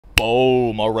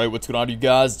Boom. Alright, what's going on, you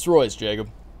guys? It's Royce Jacob.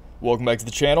 Welcome back to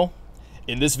the channel.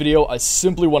 In this video, I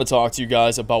simply want to talk to you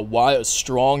guys about why a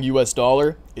strong US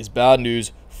dollar is bad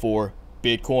news for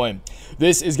Bitcoin.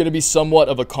 This is going to be somewhat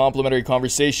of a complimentary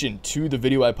conversation to the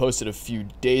video I posted a few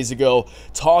days ago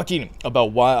talking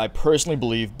about why I personally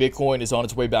believe Bitcoin is on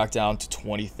its way back down to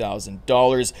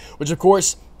 $20,000, which of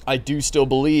course I do still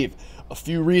believe. A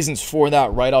few reasons for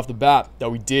that right off the bat that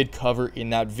we did cover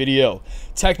in that video.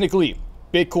 Technically,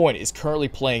 Bitcoin is currently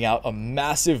playing out a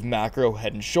massive macro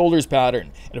head and shoulders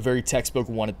pattern, and a very textbook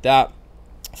one at that.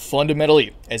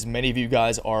 Fundamentally, as many of you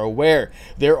guys are aware,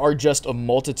 there are just a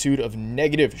multitude of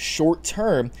negative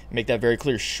short-term, make that very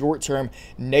clear, short-term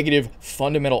negative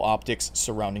fundamental optics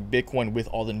surrounding Bitcoin with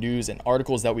all the news and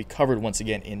articles that we covered once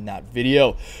again in that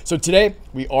video. So today,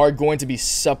 we are going to be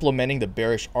supplementing the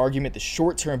bearish argument, the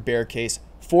short-term bear case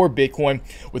for Bitcoin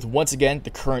with once again the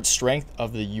current strength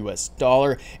of the US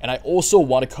dollar. And I also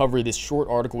want to cover this short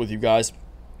article with you guys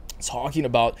talking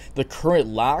about the current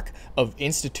lack of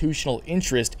institutional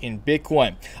interest in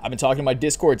Bitcoin. I've been talking to my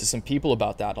Discord to some people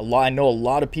about that. I know a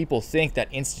lot of people think that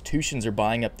institutions are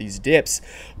buying up these dips,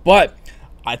 but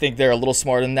I think they're a little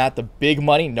smarter than that. The big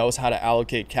money knows how to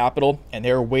allocate capital, and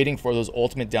they're waiting for those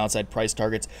ultimate downside price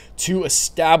targets to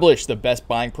establish the best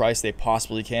buying price they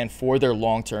possibly can for their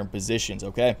long-term positions,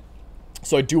 okay?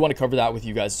 So I do want to cover that with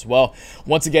you guys as well.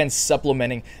 Once again,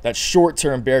 supplementing that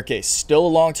short-term bear case. Still a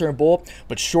long-term bull,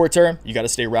 but short-term, you got to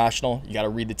stay rational. You got to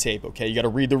read the tape, okay? You got to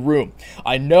read the room.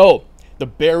 I know the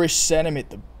bearish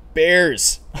sentiment, the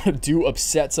bears do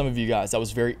upset some of you guys. That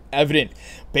was very evident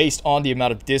based on the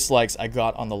amount of dislikes I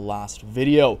got on the last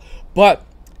video. But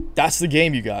that's the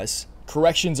game, you guys.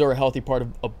 Corrections are a healthy part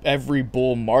of every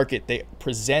bull market. They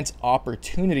present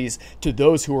opportunities to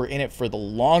those who are in it for the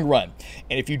long run.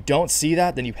 And if you don't see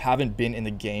that, then you haven't been in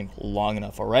the game long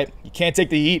enough, all right? You can't take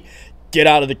the heat. Get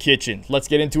out of the kitchen. Let's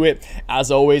get into it.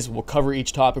 As always, we'll cover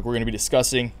each topic we're going to be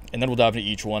discussing, and then we'll dive into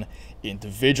each one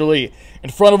individually. In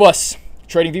front of us,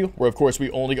 TradingView, where of course we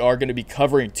only are going to be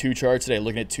covering two charts today,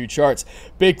 looking at two charts.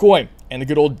 Bitcoin and the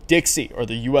good old Dixie, or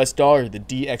the US dollar, the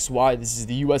DXY. This is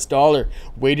the US dollar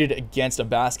weighted against a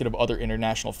basket of other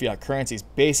international fiat currencies,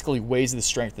 basically weighs the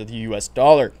strength of the US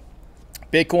dollar.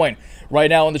 Bitcoin right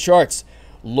now on the charts,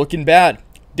 looking bad.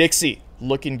 Dixie,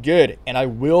 looking good. And I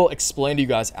will explain to you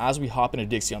guys as we hop into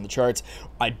Dixie on the charts.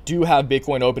 I do have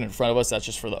Bitcoin open in front of us. That's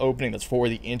just for the opening. That's for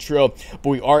the intro. But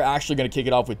we are actually going to kick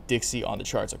it off with Dixie on the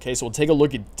charts. Okay, so we'll take a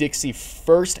look at Dixie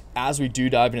first as we do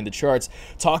dive into the charts.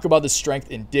 Talk about the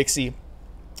strength in Dixie.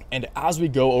 And as we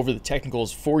go over the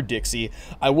technicals for Dixie,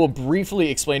 I will briefly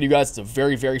explain to you guys, it's a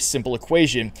very, very simple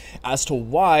equation as to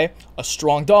why a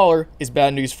strong dollar is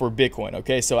bad news for Bitcoin,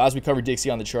 okay? So as we cover Dixie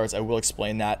on the charts, I will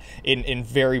explain that in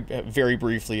very, very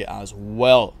briefly as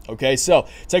well, okay? So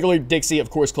take a look at Dixie, of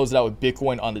course, close it out with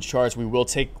Bitcoin on the charts.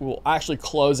 We'll actually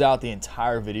close out the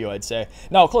entire video, I'd say.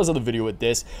 No, I'll close out the video with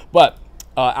this, but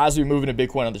as we move into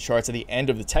Bitcoin on the charts at the end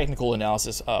of the technical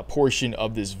analysis portion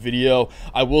of this video,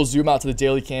 I will zoom out to the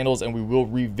daily candles and we will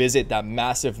revisit that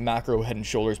massive macro head and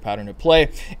shoulders pattern at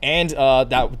play. And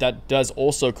that does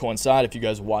also coincide, if you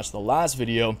guys watched the last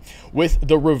video, with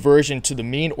the reversion to the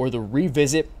mean or the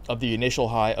revisit of the initial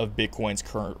high of Bitcoin's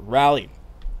current rally.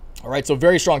 All right, so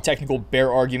very strong technical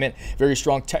bear argument, very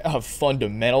strong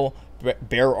fundamental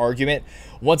bear argument.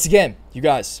 Once again, you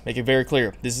guys, make it very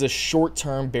clear, this is a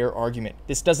short-term bear argument.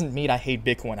 This doesn't mean I hate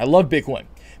Bitcoin. I love Bitcoin.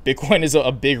 Bitcoin is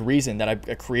a big reason that I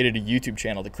created a YouTube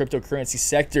channel, the cryptocurrency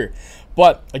sector.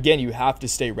 But again, you have to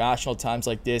stay rational at times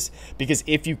like this, because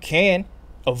if you can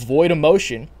avoid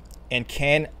emotion and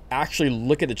can actually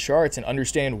look at the charts and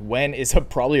understand when is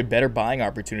probably a better buying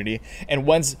opportunity and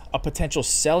when's a potential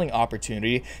selling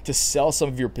opportunity to sell some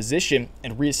of your position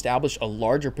and reestablish a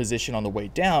larger position on the way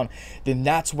down, then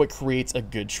that's what creates a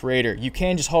good trader. You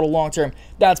can just hold a long term.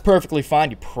 That's perfectly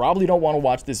fine. You probably don't want to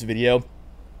watch this video.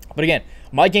 But again,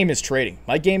 my game is trading.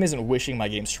 My game isn't wishing, my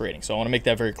game's trading. So I want to make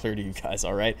that very clear to you guys,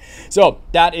 all right? So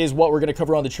that is what we're going to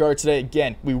cover on the chart today.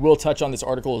 Again, we will touch on this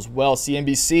article as well.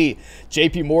 CNBC,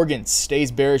 JP Morgan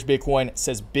stays bearish Bitcoin,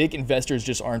 says big investors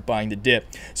just aren't buying the dip.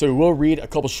 So we will read a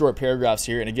couple short paragraphs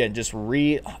here. And again, just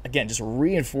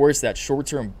reinforce that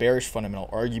short-term bearish fundamental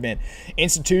argument.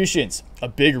 Institutions, a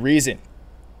big reason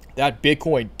that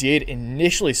Bitcoin did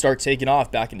initially start taking off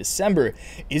back in December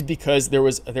is because there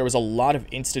was a lot of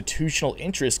institutional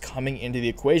interest coming into the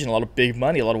equation, a lot of big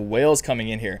money, a lot of whales coming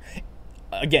in here.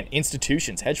 again,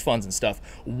 institutions, hedge funds and stuff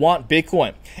want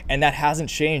Bitcoin, and that hasn't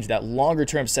changed. That longer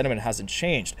term sentiment hasn't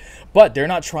changed, but they're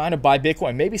not trying to buy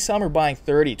Bitcoin. Maybe some are buying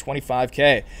 30,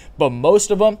 25K, but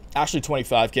most of them, actually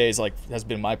 25K is has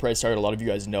been my price target. A lot of you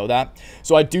guys know that.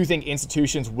 So I do think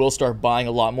institutions will start buying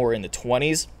a lot more in the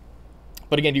 20s.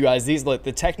 But again, you guys,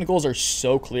 the technicals are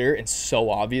so clear and so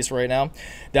obvious right now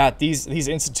that these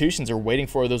institutions are waiting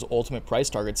for those ultimate price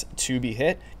targets to be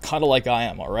hit, kind of like I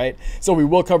am, all right? So we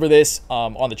will cover this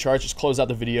on the charts, just close out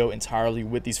the video entirely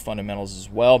with these fundamentals as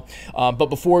well. But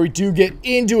before we do get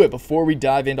into it, before we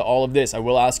dive into all of this, I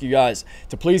will ask you guys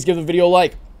to please give the video a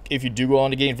like. If you do go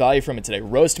on to gain value from it today,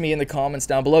 roast me in the comments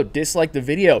down below. Dislike the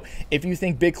video if you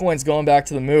think Bitcoin's going back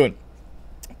to the moon.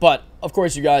 But of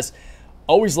course, you guys,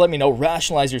 always let me know,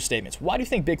 rationalize your statements. Why do you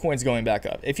think Bitcoin's going back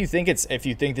up? If you think this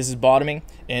is bottoming,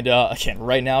 and again,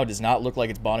 right now it does not look like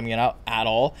it's bottoming out at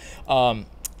all.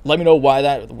 Let me know why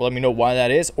that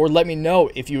is, or let me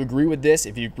know if you agree with this,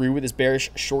 if you agree with this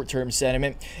bearish short-term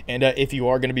sentiment, and if you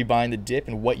are going to be buying the dip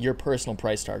and what your personal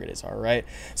price target is. All right,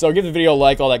 so give the video a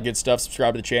like, all that good stuff.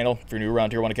 Subscribe to the channel if you're new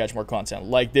around here, want to catch more content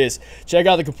like this. Check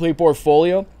out the complete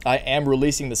portfolio. I am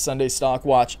releasing the Sunday stock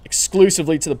watch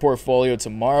exclusively to the portfolio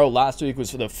tomorrow. Last week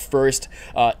was for the first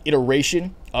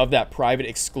iteration of that private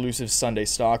exclusive Sunday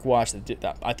stock watch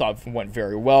that I thought went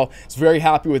very well. I was very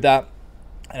happy with that,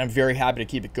 and I'm very happy to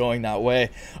keep it going that way.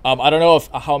 I don't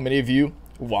know how many of you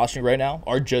watching right now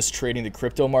are just trading the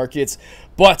crypto markets,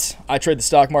 but I trade the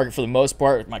stock market for the most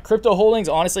part. My crypto holdings,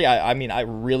 honestly, I mean, I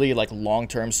really like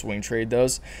long-term swing trade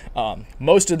those.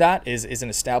 Most of that is an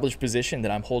established position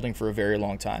that I'm holding for a very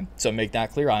long time. So make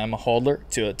that clear. I am a hodler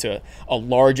to a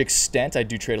large extent. I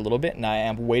do trade a little bit, and I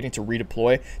am waiting to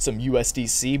redeploy some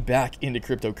USDC back into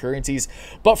cryptocurrencies.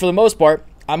 But for the most part,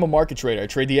 I'm a market trader. I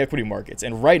trade the equity markets.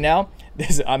 And right now,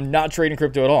 I'm not trading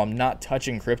crypto at all. I'm not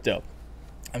touching crypto.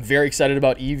 I'm very excited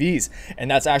about EVs, and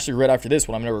that's actually right after this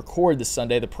one. I'm going to record this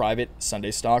Sunday, the private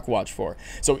Sunday stock watch for.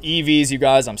 So EVs, you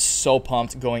guys, I'm so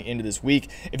pumped going into this week.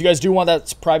 If you guys do want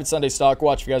that private Sunday stock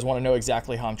watch, if you guys want to know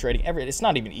exactly how I'm trading, it's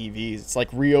not even EVs. It's like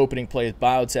reopening plays,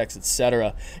 biotechs,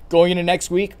 etc. Going into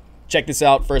next week, check this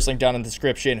out. First link down in the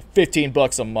description. 15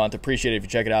 bucks a month. Appreciate it if you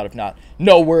check it out. If not,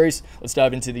 no worries. Let's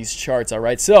dive into these charts. All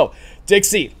right. So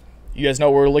Dixie, you guys know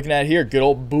what we're looking at here. Good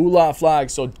old Bula flag.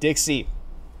 So Dixie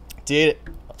did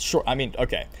short. I mean,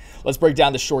 okay. Let's break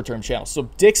down the short-term channel. So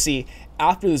Dixie,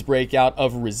 after this breakout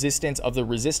of the resistance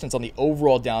on the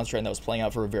overall downtrend that was playing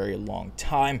out for a very long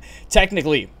time,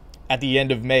 technically at the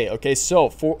end of May. Okay,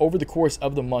 so over the course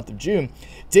of the month of June,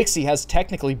 Dixie has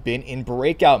technically been in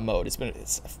breakout mode.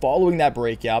 It's following that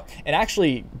breakout, and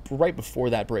actually right before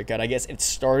that breakout, I guess it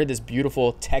started this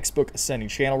beautiful textbook ascending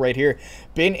channel right here.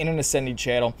 Been in an ascending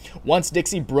channel. Once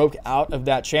Dixie broke out of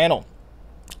that channel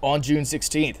on June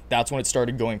 16th, that's when it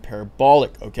started going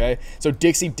parabolic. Okay, so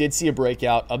Dixie did see a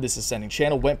breakout of this ascending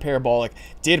channel, went parabolic,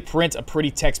 did print a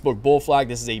pretty textbook bull flag.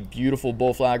 This is a beautiful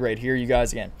bull flag right here, you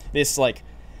guys. Again, this, like,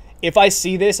 if I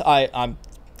see this,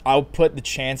 I'll put the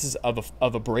chances of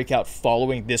a breakout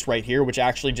following this right here, which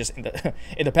actually just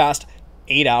in the past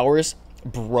 8 hours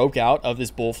broke out of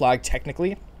this bull flag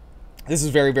technically. This is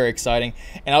very, very exciting,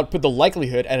 and I would put the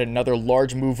likelihood at another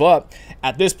large move up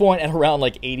at this point at around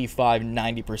like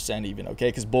 85–90% even, okay?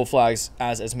 Because bull flags,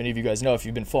 as many of you guys know if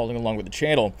you've been following along with the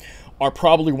channel, are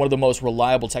probably one of the most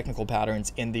reliable technical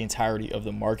patterns in the entirety of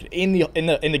the market, in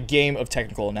the game of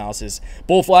technical analysis.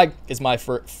 Bull flag is my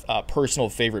personal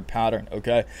favorite pattern,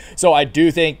 okay? So I do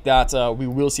think that we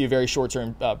will see a very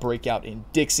short-term breakout in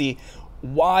Dixie.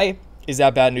 Why is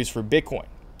that bad news for Bitcoin?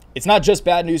 It's not just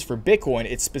bad news for Bitcoin,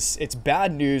 it's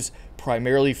bad news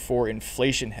primarily for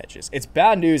inflation hedges. It's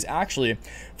bad news actually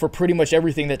for pretty much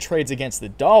everything that trades against the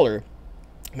dollar,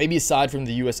 maybe aside from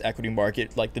the U.S. equity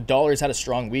market. Like, the dollar has had a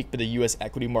strong week, but the U.S.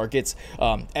 equity markets,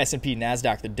 S&P,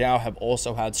 NASDAQ, the Dow have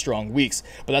also had strong weeks.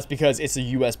 But that's because it's a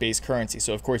U.S.-based currency.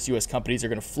 So, of course, U.S. companies are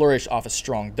going to flourish off a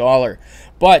strong dollar.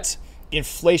 But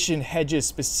inflation hedges,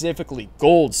 specifically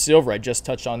gold, silver, I just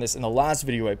touched on this in the last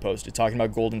video I posted talking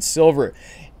about gold and silver.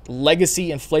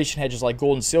 Legacy inflation hedges like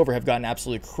gold and silver have gotten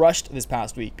absolutely crushed this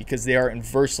past week because they are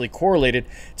inversely correlated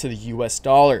to the US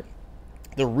dollar.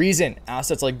 The reason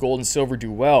assets like gold and silver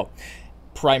do well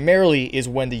primarily is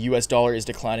when the US dollar is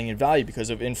declining in value because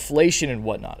of inflation and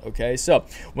whatnot, okay? So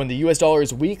when the US dollar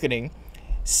is weakening,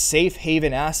 safe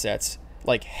haven assets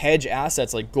like hedge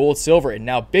assets like gold, silver, and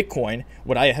now Bitcoin,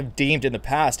 what I have deemed in the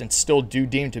past and still do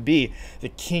deem to be the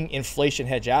king inflation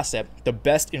hedge asset, the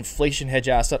best inflation hedge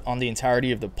asset on the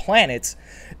entirety of the planet,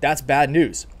 that's bad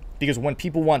news. Because when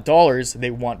people want dollars, they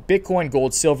want Bitcoin,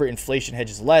 gold, silver, inflation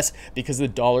hedges less because the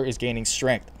dollar is gaining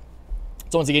strength.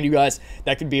 So once again, you guys,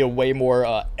 that could be a way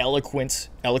more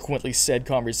eloquently said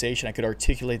conversation. I could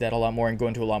articulate that a lot more and go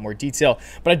into a lot more detail,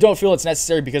 but I don't feel it's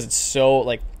necessary because it's so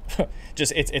like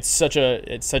just it's such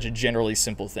a generally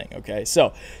simple thing. Okay,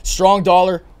 so strong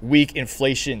dollar, weak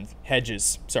inflation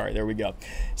hedges. Sorry, there we go.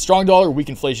 Strong dollar, weak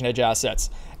inflation hedge assets.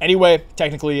 Anyway,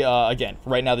 technically, again,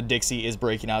 right now the Dixie is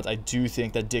breaking out. I do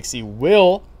think that Dixie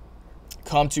will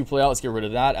come to play out. Let's get rid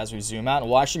of that as we zoom out, and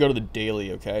we'll actually go to the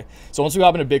daily. Okay, so once we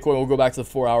hop into Bitcoin, we'll go back to the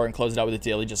 4 hour and close it out with the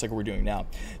daily, just like we're doing now.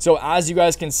 So as you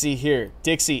guys can see here,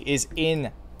 Dixie is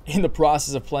in the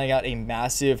process of playing out a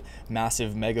massive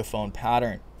megaphone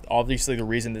pattern. Obviously, the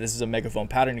reason that this is a megaphone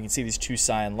pattern, you can see these two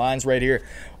cyan lines right here,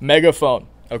 megaphone.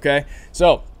 Okay,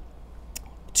 so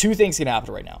two things can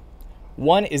happen right now.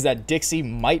 One is that Dixie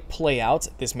might play out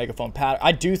this megaphone pattern.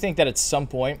 I do think that at some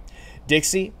point,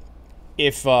 Dixie,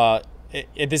 if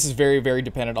this is very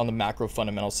dependent on the macro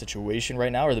fundamental situation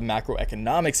right now, or the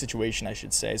macroeconomic situation, I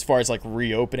should say, as far as like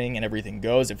reopening and everything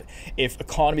goes. If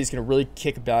economy is going to really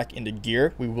kick back into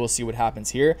gear, we will see what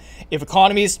happens here. If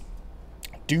economies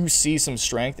do see some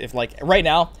strength, if like right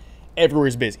now,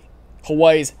 everywhere's busy.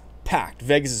 Hawaii's packed,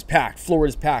 Vegas is packed,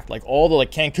 Florida's packed, like all the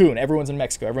like Cancun, everyone's in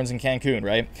Mexico, everyone's in Cancun,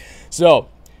 right? So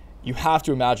you have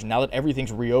to imagine now that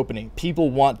everything's reopening, people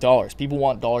want dollars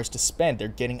to spend. They're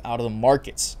getting out of the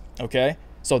markets. Okay,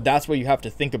 so that's what you have to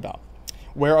think about.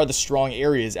 Where are the strong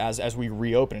areas as we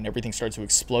reopen and everything starts to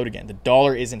explode again? The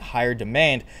dollar is in higher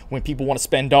demand when people want to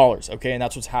spend dollars, okay? And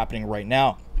that's what's happening right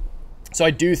now. So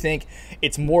I do think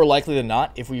it's more likely than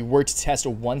not, if we were to test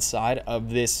one side of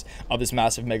this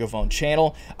massive megaphone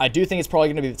channel, I do think it's probably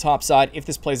going to be the top side if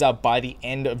this plays out by the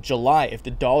end of July. If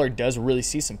the dollar does really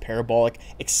see some parabolic,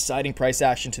 exciting price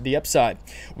action to the upside,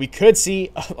 we could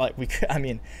see, I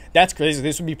mean, that's crazy.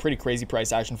 This would be pretty crazy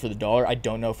price action for the dollar. I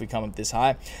don't know if we come up this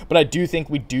high, but I do think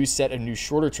we do set a new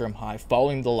shorter term high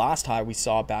following the last high we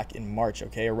saw back in March,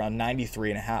 okay, around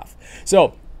 93.5.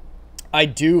 So I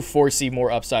do foresee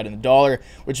more upside in the dollar,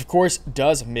 which of course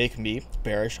does make me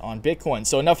bearish on Bitcoin.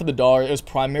 So enough of the dollar. It was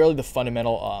primarily the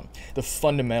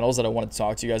fundamentals that I wanted to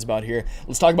talk to you guys about here.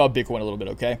 Let's talk about Bitcoin a little bit,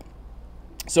 okay?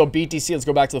 So BTC, let's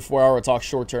go back to the 4 hour, we'll talk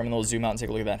short term, and then we'll zoom out and take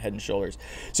a look at that head and shoulders.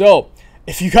 So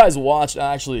if you guys watched,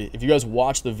 if you guys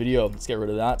watched the video, let's get rid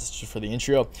of that. It's just for the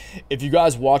intro. If you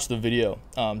guys watched the video,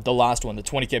 the last one, the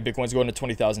 20K Bitcoin's going to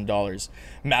 $20,000,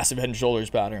 massive head and shoulders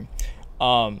pattern.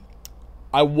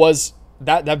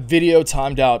 That video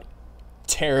timed out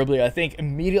terribly. I think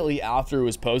immediately after it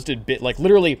was posted,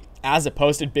 literally as it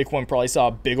posted, Bitcoin probably saw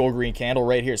a big old green candle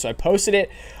right here. So I posted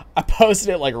it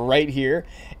like right here,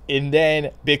 and then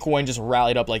Bitcoin just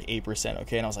rallied up like 8%,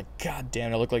 okay? And I was like, God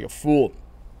damn, I look like a fool.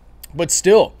 But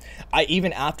still,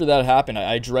 even after that happened,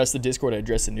 I addressed the Discord, I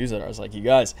addressed the newsletter. I was like, you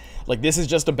guys, like, this is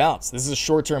just a bounce. This is a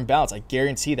short-term bounce. I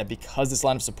guarantee that because this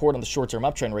line of support on the short-term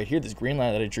uptrend right here, this green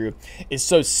line that I drew, is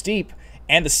so steep,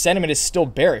 and the sentiment is still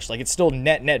bearish, like it's still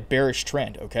net bearish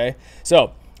trend, okay?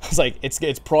 So I was like, it's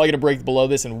probably gonna break below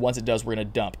this, and once it does, we're gonna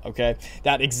dump, okay?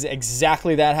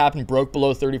 Exactly that happened. Broke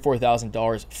below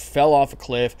 $34,000, fell off a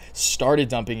cliff, started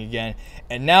dumping again,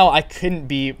 and now I couldn't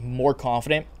be more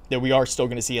confident that we are still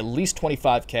gonna see at least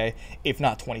 25K, if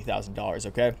not $20,000,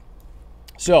 okay?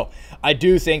 So I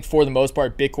do think for the most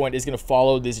part, Bitcoin is going to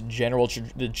follow this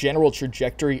the general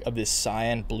trajectory of this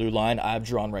cyan blue line I've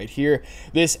drawn right here.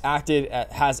 This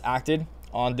has acted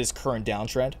on this current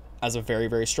downtrend as a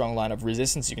very strong line of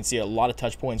resistance. You can see a lot of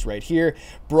touch points right here.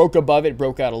 Broke above it,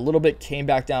 broke out a little bit, came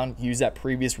back down, used that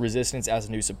previous resistance as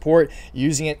a new support,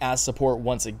 using it as support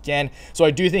once again. So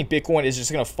I do think Bitcoin is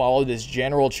just going to follow this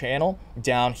general channel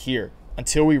down here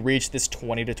until we reach this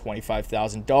 $20,000 to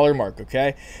 $25,000 mark,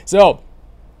 okay? So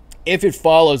if it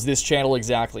follows this channel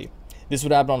exactly, this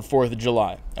would happen on 4th of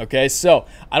July, okay? So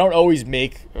I don't always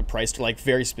make a price, like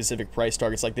very specific price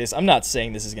targets like this. I'm not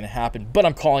saying this is going to happen, but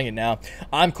I'm calling it now.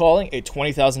 I'm calling a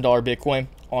 $20,000 Bitcoin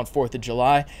on 4th of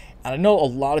July. And I know a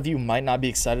lot of you might not be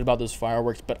excited about those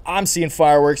fireworks, but I'm seeing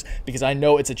fireworks because I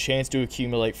know it's a chance to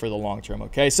accumulate for the long term,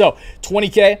 okay? So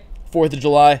 20K, 4th of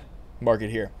July, mark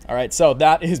it here. All right, so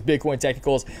that is Bitcoin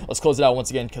technicals. Let's close it out once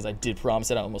again because I did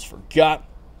promise it. I almost forgot.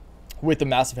 With the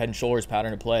massive head and shoulders pattern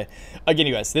to play. Again,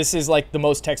 you guys, this is like the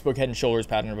most textbook head and shoulders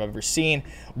pattern I've ever seen.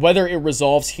 Whether it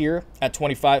resolves here at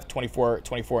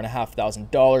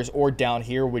 $24,500 or down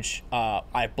here, which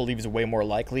I believe is way more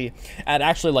likely at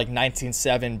actually like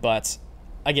 19.7. But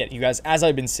again, you guys, as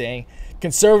I've been saying,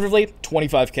 conservatively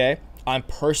 25K. I'm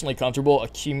personally comfortable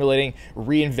accumulating,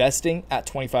 reinvesting at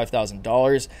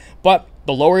 $25,000. But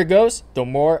the lower it goes, the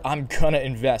more I'm going to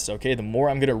invest, okay? The more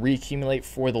I'm going to reaccumulate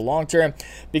for the long term,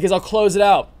 because I'll close it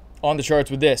out on the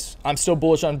charts with this. I'm still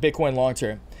bullish on Bitcoin long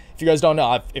term. if you guys don't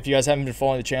know, if you guys haven't been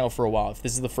following the channel for a while, if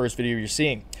this is the first video you're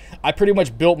seeing, I pretty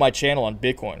much built my channel on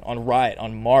Bitcoin, on Riot,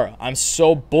 on Mara. I'm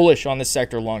so bullish on this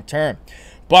sector long term.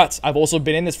 But I've also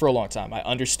been in this for a long time. I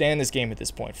understand this game at this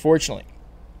point, fortunately.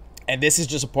 And this is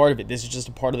just a part of it. This is just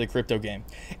a part of the crypto game.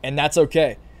 And that's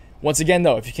okay. Once again,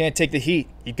 though, if you can't take the heat,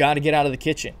 you got to get out of the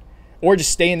kitchen. Or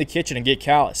just stay in the kitchen and get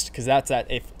calloused. Because that's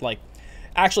that, if like,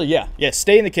 actually, yeah,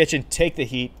 stay in the kitchen, take the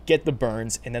heat, get the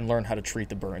burns, and then learn how to treat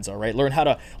the burns, all right? Learn how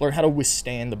to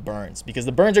withstand the burns. Because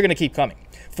the burns are going to keep coming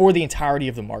for the entirety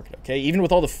of the market, okay? Even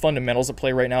with all the fundamentals at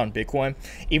play right now in Bitcoin,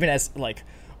 even as, like,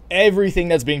 everything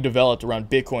that's being developed around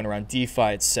Bitcoin, around DeFi,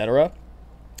 etc.,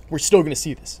 we're still going to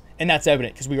see this. And that's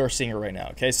evident because we are seeing it right now,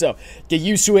 okay? So get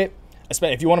used to it.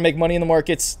 If you want to make money in the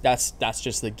markets, that's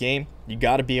just the game. You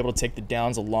got to be able to take the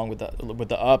downs along with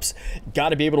the ups. You got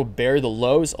to be able to bear the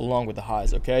lows along with the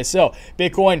highs, okay? So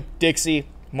Bitcoin, Dixie,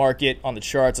 market on the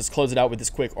charts. Let's close it out with this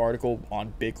quick article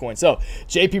on Bitcoin. So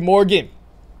JP Morgan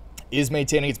is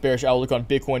maintaining its bearish outlook on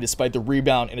Bitcoin despite the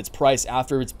rebound in its price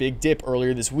after its big dip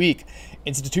earlier this week.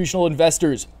 Institutional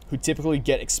investors who typically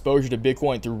get exposure to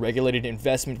Bitcoin through regulated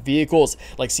investment vehicles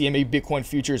like CME Bitcoin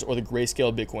Futures or the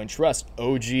Grayscale Bitcoin Trust,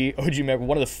 OG member,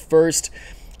 one of the first,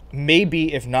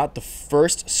 maybe if not the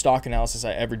first stock analysis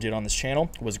I ever did on this channel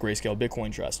was Grayscale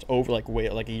Bitcoin Trust over like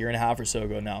a year and a half or so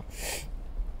ago now,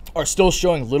 are still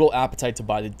showing little appetite to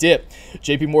buy the dip.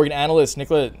 JP Morgan analyst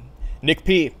Nick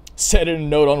P said in a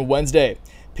note on Wednesday.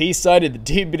 P cited the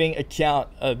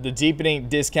deepening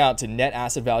discount to net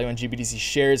asset value on GBTC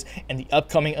shares and the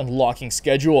upcoming unlocking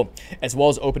schedule, as well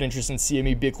as open interest in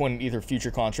CME Bitcoin and Ether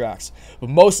future contracts. But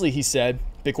mostly, he said,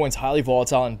 Bitcoin's highly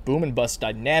volatile and boom and bust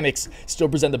dynamics still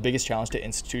present the biggest challenge to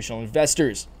institutional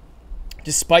investors.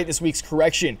 Despite this week's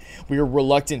correction, we are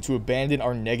reluctant to abandon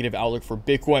our negative outlook for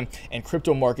Bitcoin and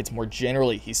crypto markets more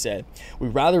generally, he said. We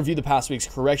rather view the past week's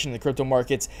correction in the crypto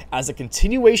markets as a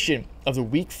continuation of the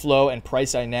weak flow and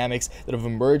price dynamics that have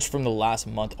emerged from the last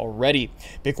month already.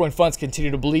 Bitcoin funds continue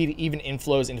to bleed, even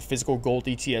inflows into physical gold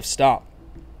ETF stop.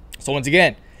 So once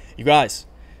again, you guys,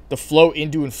 the flow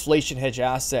into inflation hedge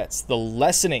assets, the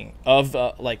lessening of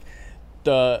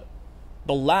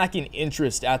the lack in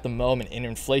interest at the moment in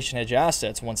inflation hedge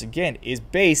assets, once again, is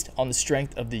based on the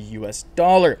strength of the US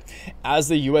dollar. As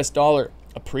the US dollar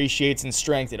appreciates in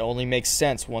strength, it only makes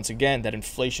sense, once again, that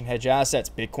inflation hedge assets,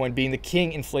 Bitcoin being the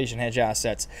king inflation hedge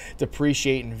assets,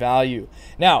 depreciate in value.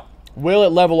 Now, will it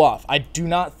level off? I do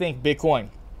not think Bitcoin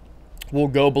will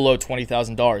go below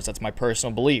 $20,000. That's my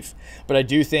personal belief. But I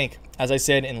do think, as I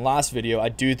said in last video, I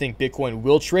do think Bitcoin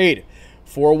will trade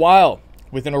for a while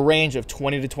within a range of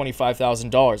 $20,000 to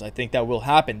 $25,000. I think that will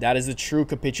happen. That is the true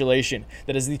capitulation.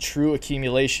 That is the true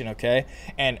accumulation, okay?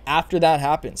 And after that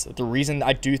happens, the reason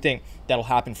I do think that'll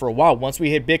happen for a while, once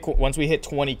we hit Bitcoin, once we hit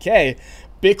 20K,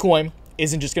 Bitcoin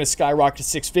isn't just going to skyrocket to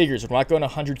six figures. We're not going to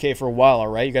 100K for a while, all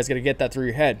right? You guys got to get that through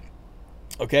your head,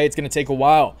 okay? It's going to take a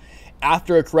while.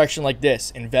 After a correction like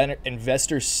this,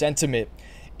 investor sentiment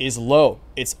is low.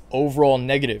 It's overall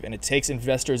negative, and it takes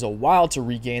investors a while to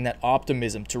regain that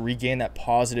optimism, to regain that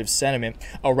positive sentiment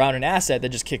around an asset that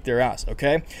just kicked their ass,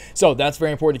 okay? So that's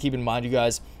very important to keep in mind, you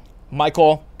guys. My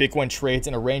call, Bitcoin trades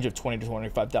in a range of $20,000 to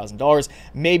 $25,000,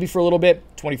 maybe for a little bit,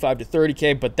 25 to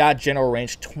 30K, but that general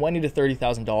range, $20,000 to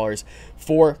 $30,000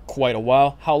 for quite a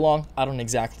while. How long? I don't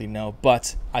exactly know,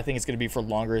 but I think it's going to be for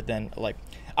longer than, like,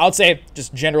 I would say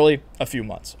just generally a few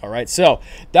months, all right? So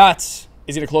that's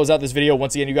is going to close out this video.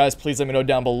 Once again, you guys, please let me know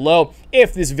down below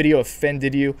if this video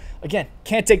offended you. Again,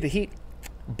 can't take the heat.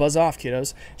 Buzz off,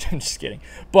 kiddos. I'm just kidding.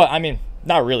 But I mean,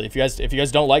 not really. If you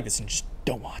guys don't like this, then just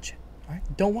don't watch it. All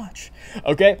right? Don't watch.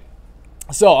 Okay?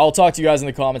 So I'll talk to you guys in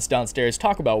the comments downstairs.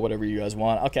 Talk about whatever you guys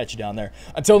want. I'll catch you down there.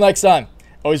 Until next time,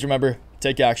 always remember,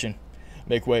 take action,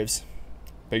 make waves.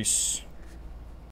 Peace.